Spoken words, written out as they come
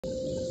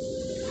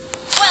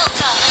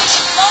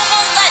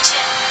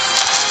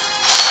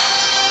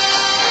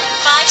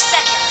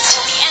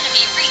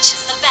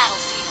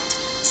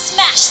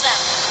Smash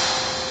them!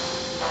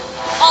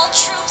 All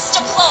troops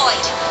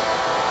deployed!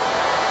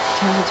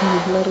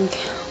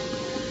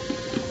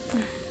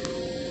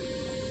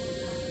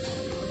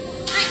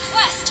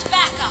 Request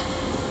backup!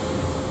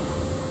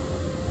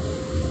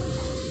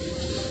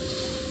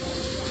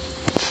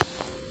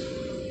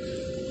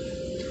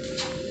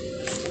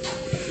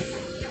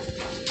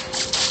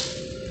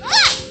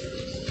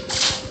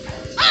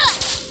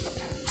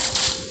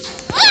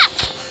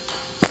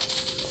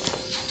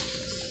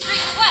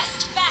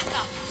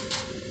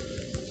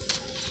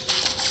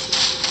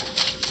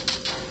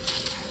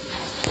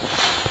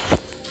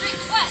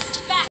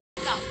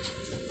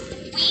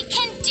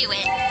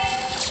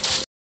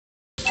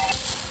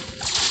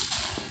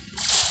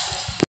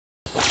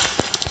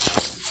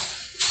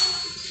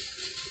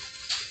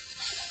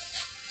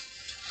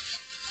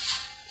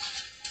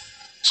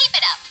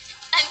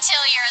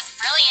 Until you're as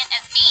brilliant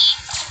as me.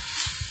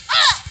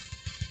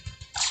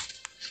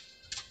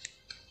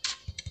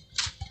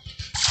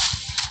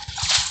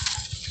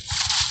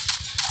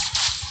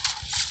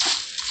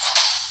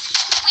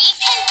 We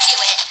can do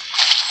it.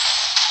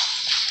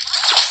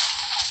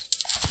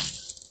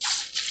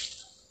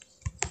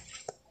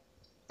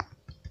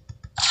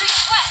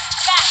 Request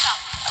backup.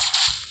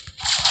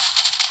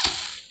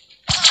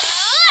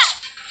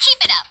 Keep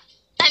it up.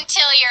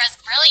 Until you're as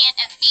brilliant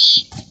as me.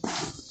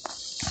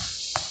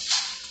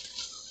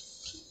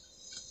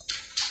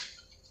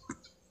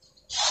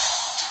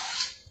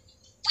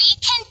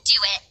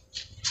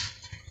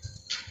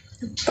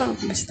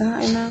 Basta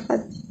ay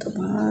nakadto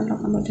bahala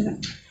ka mo dira.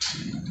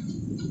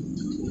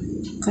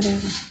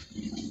 Karera.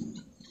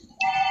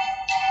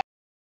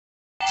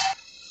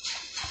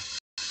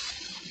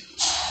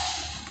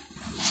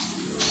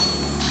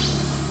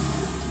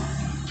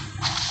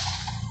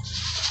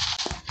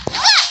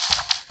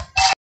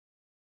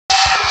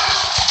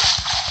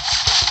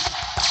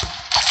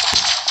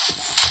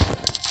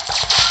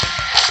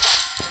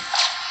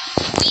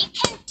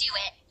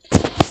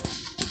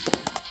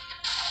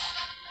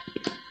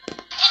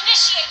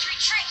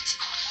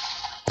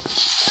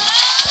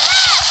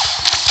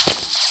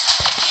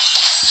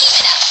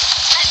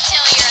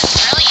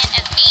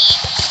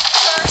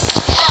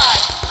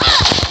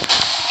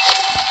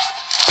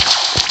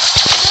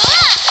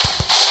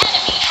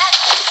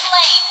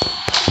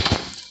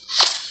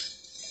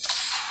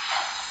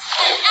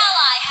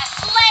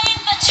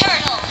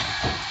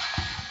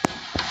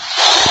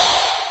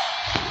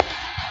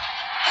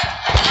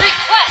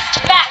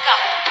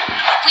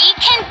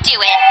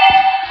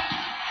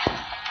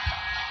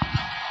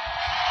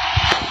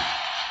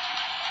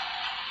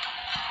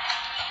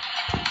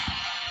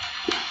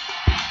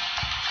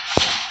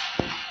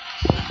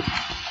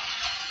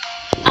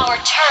 Our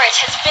turret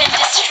has been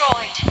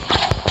destroyed.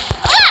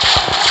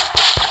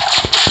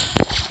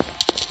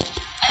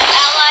 An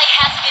ally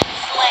has been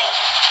slain.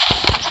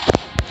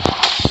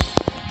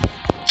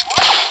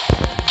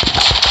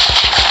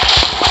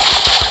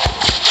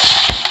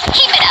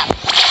 Keep it up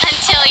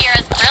until you're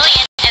as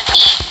brilliant as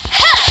me.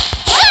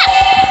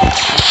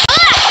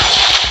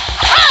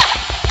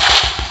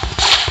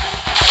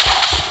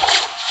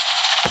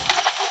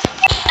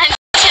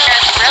 Until you're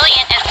as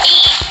brilliant as me.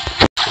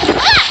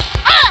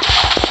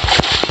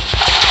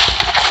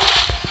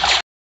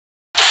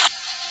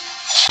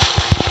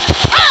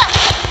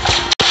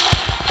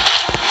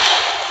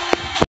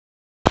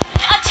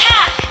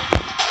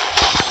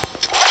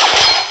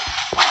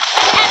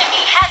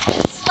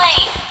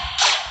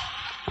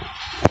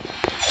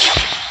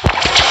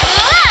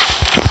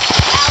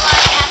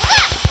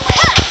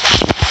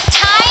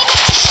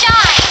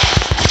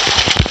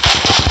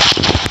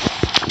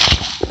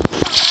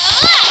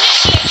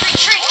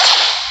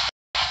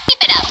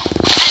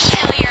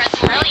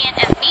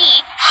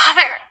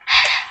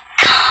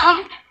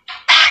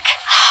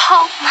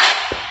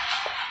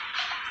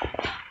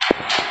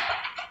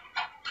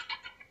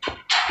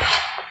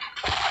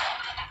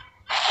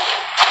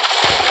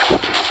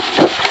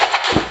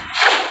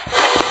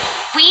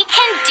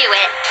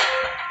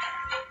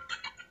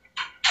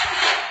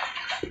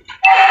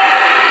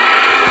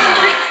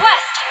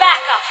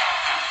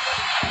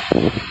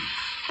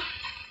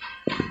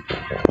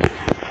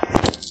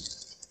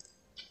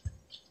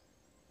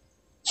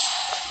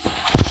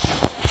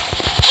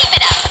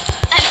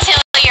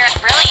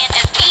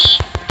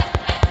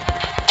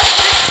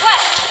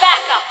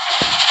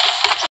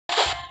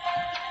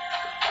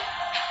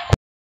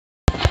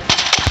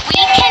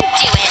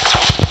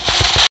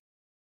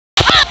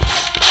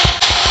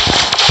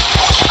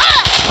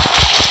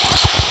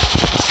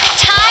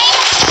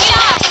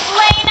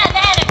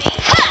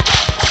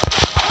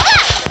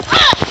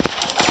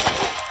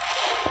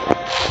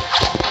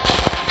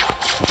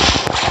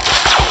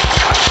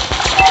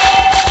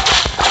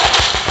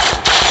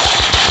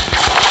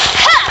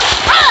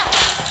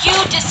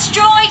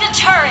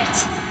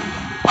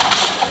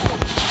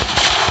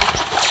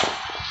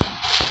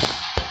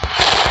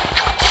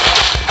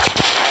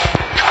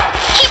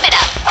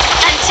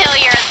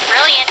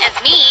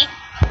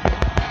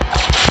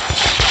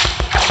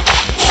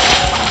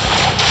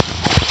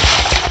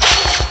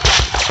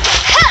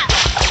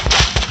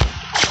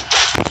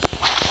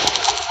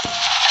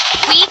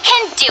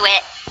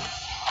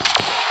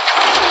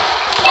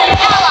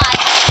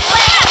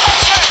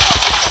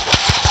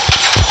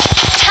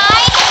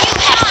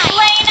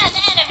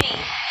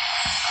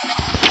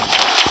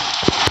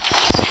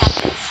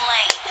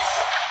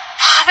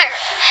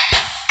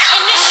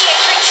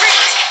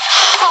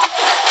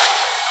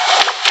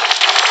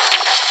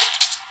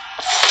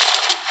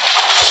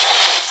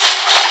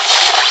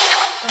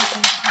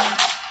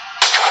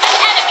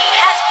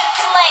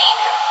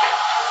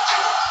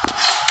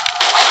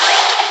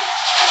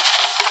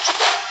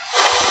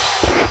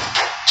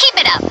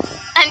 it up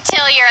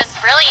until you're as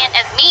brilliant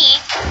as me.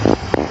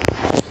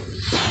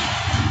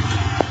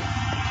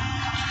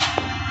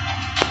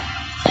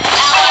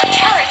 Our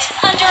turret is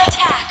under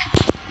attack.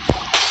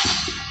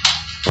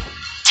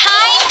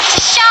 Time to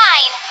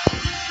shine.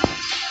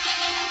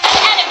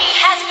 An enemy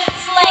has been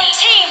slain. Your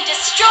team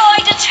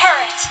destroyed a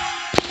turret.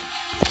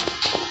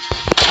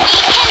 We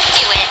can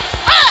do it.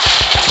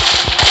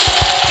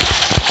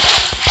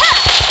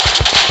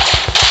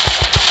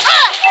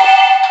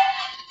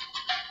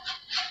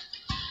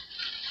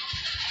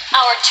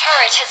 Our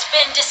turret has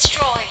been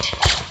destroyed.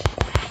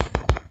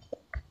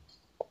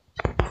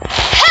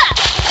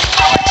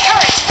 Our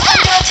turret is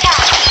under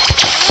attack.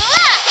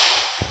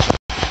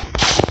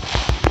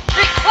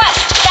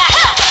 Request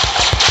backup.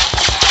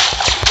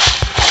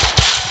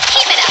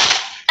 Keep it up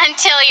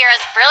until you're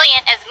as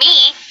brilliant as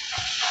me.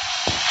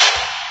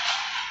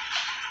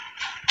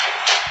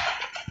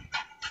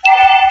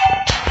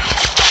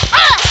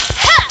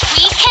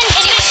 We can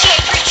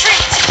Initiate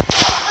retreat.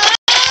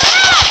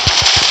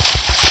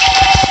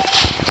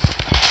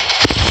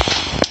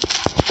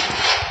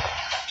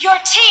 Your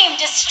team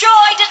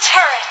destroyed a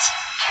turret.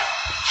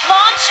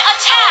 Launch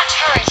attack.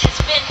 Turret has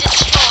been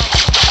destroyed.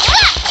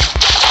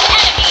 An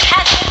enemy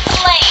has been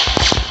slain.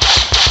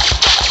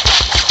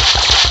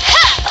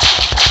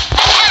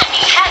 An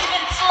enemy has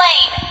been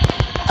slain.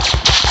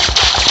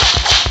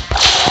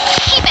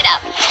 Keep it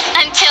up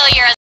until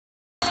you're as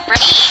for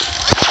me.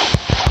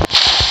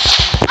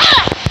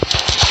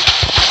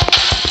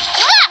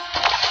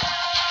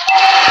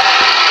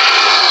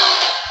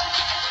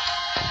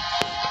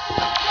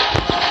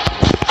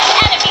 An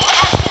enemy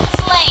has been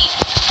slain.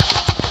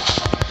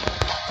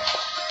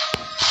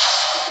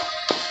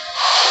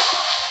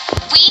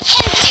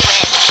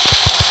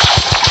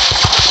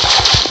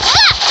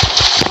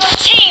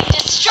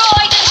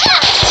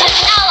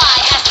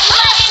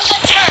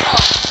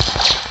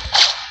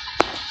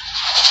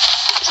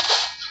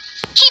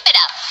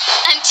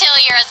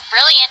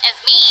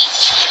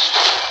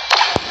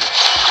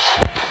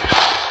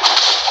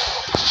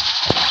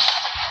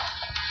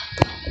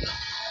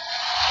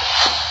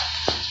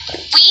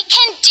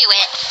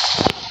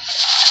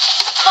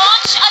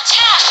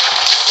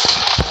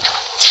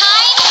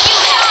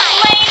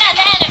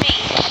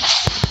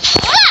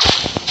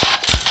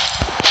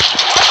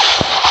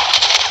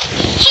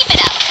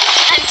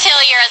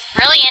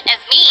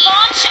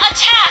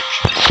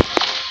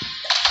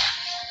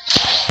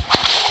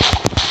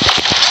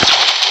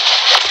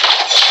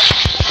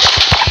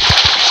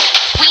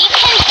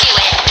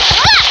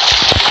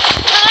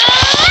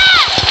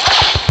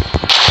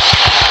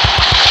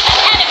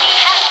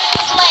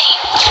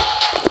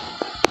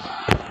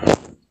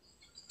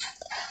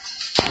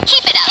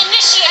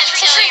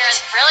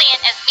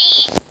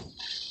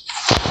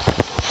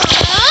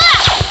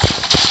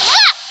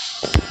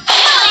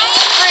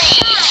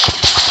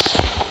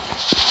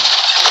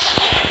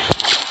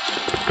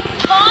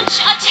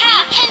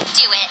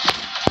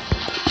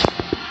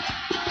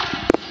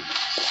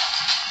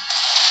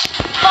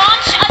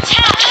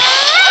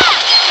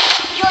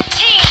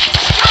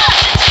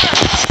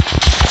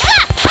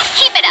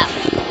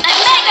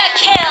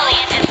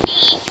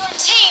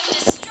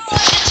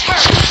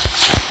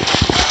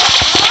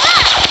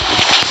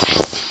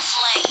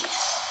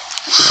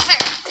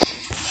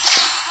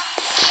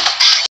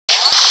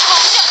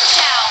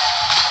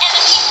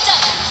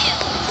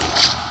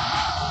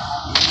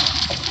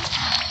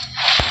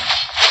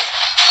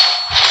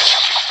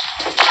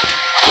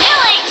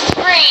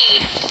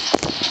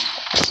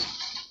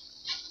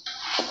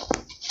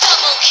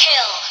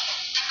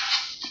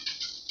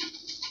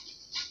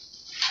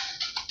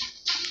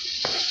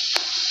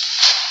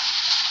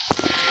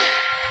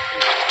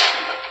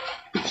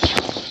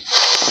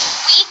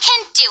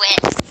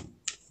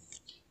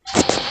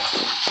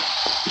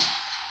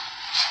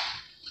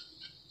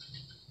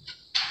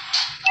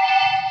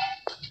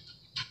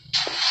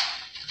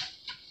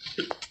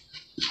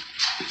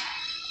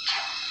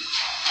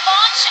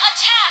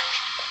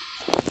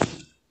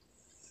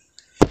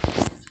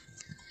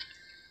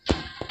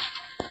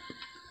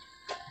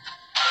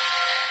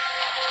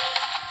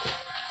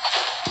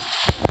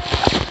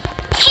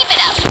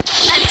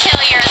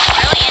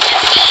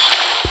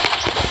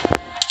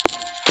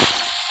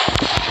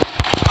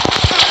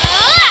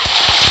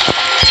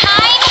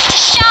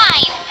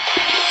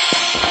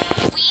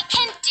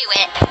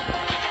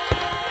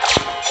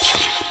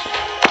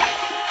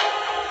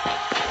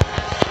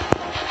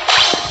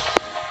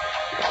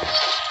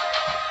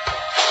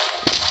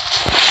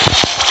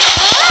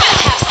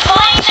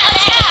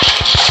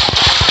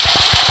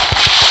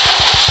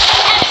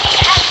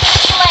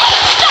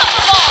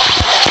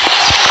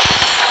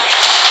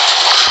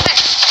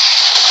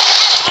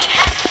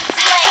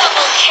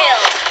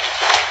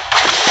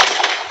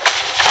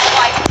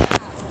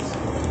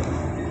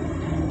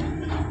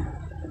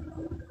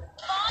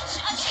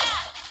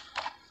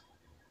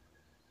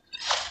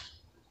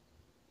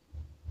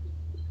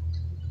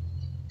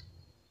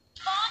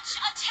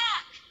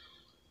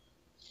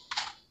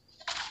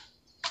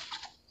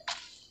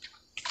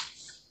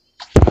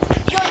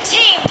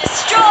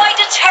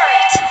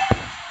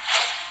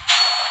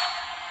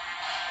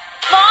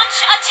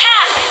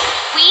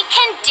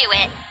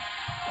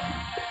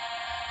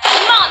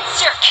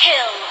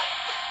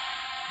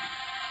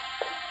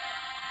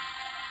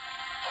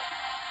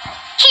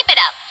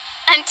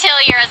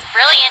 as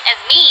brilliant as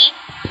me.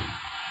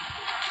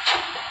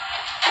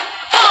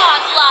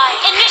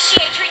 Godlike!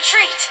 Initiate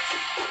retreat!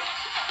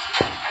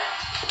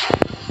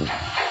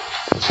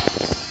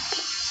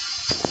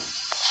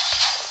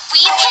 We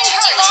can do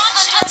it.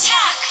 Launch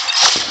attack!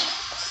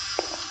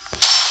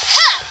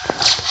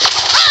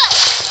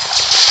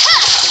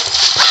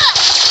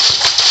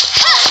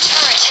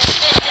 Turret has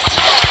been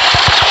destroyed.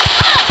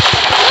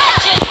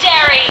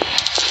 Legendary!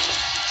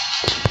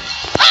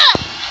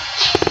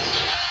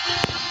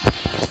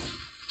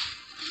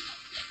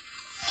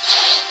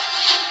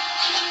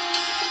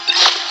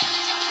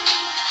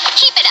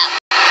 Keep it up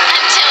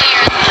until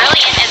you're as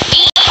brilliant as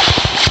me.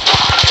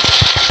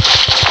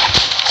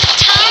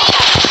 Time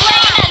has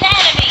slain an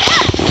enemy!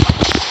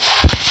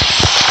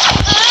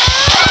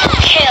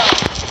 Kill!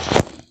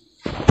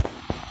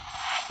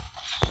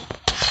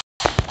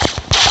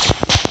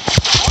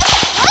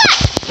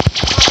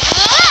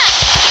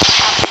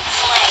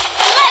 Slain.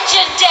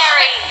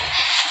 Legendary!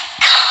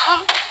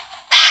 Come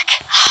back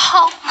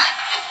home.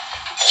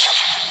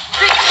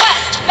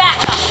 Request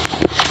backup!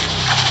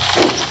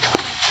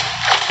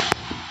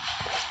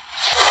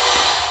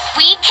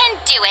 We can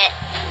do it.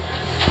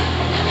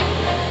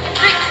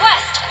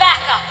 Request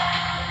backup!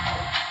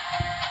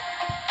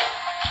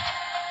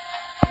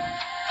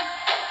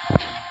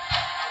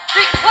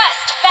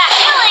 Request back!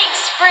 Killing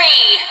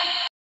spree!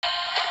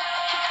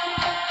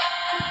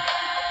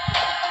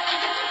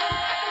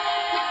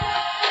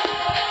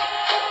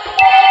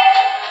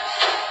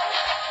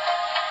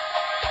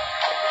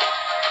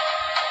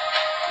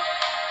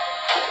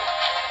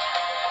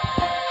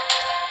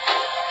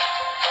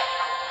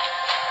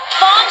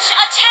 Launch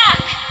attack!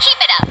 Keep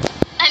it up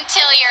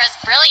until you're as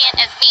brilliant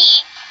as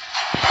me.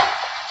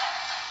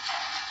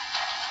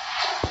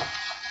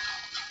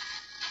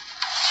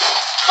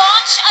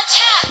 Launch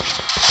attack!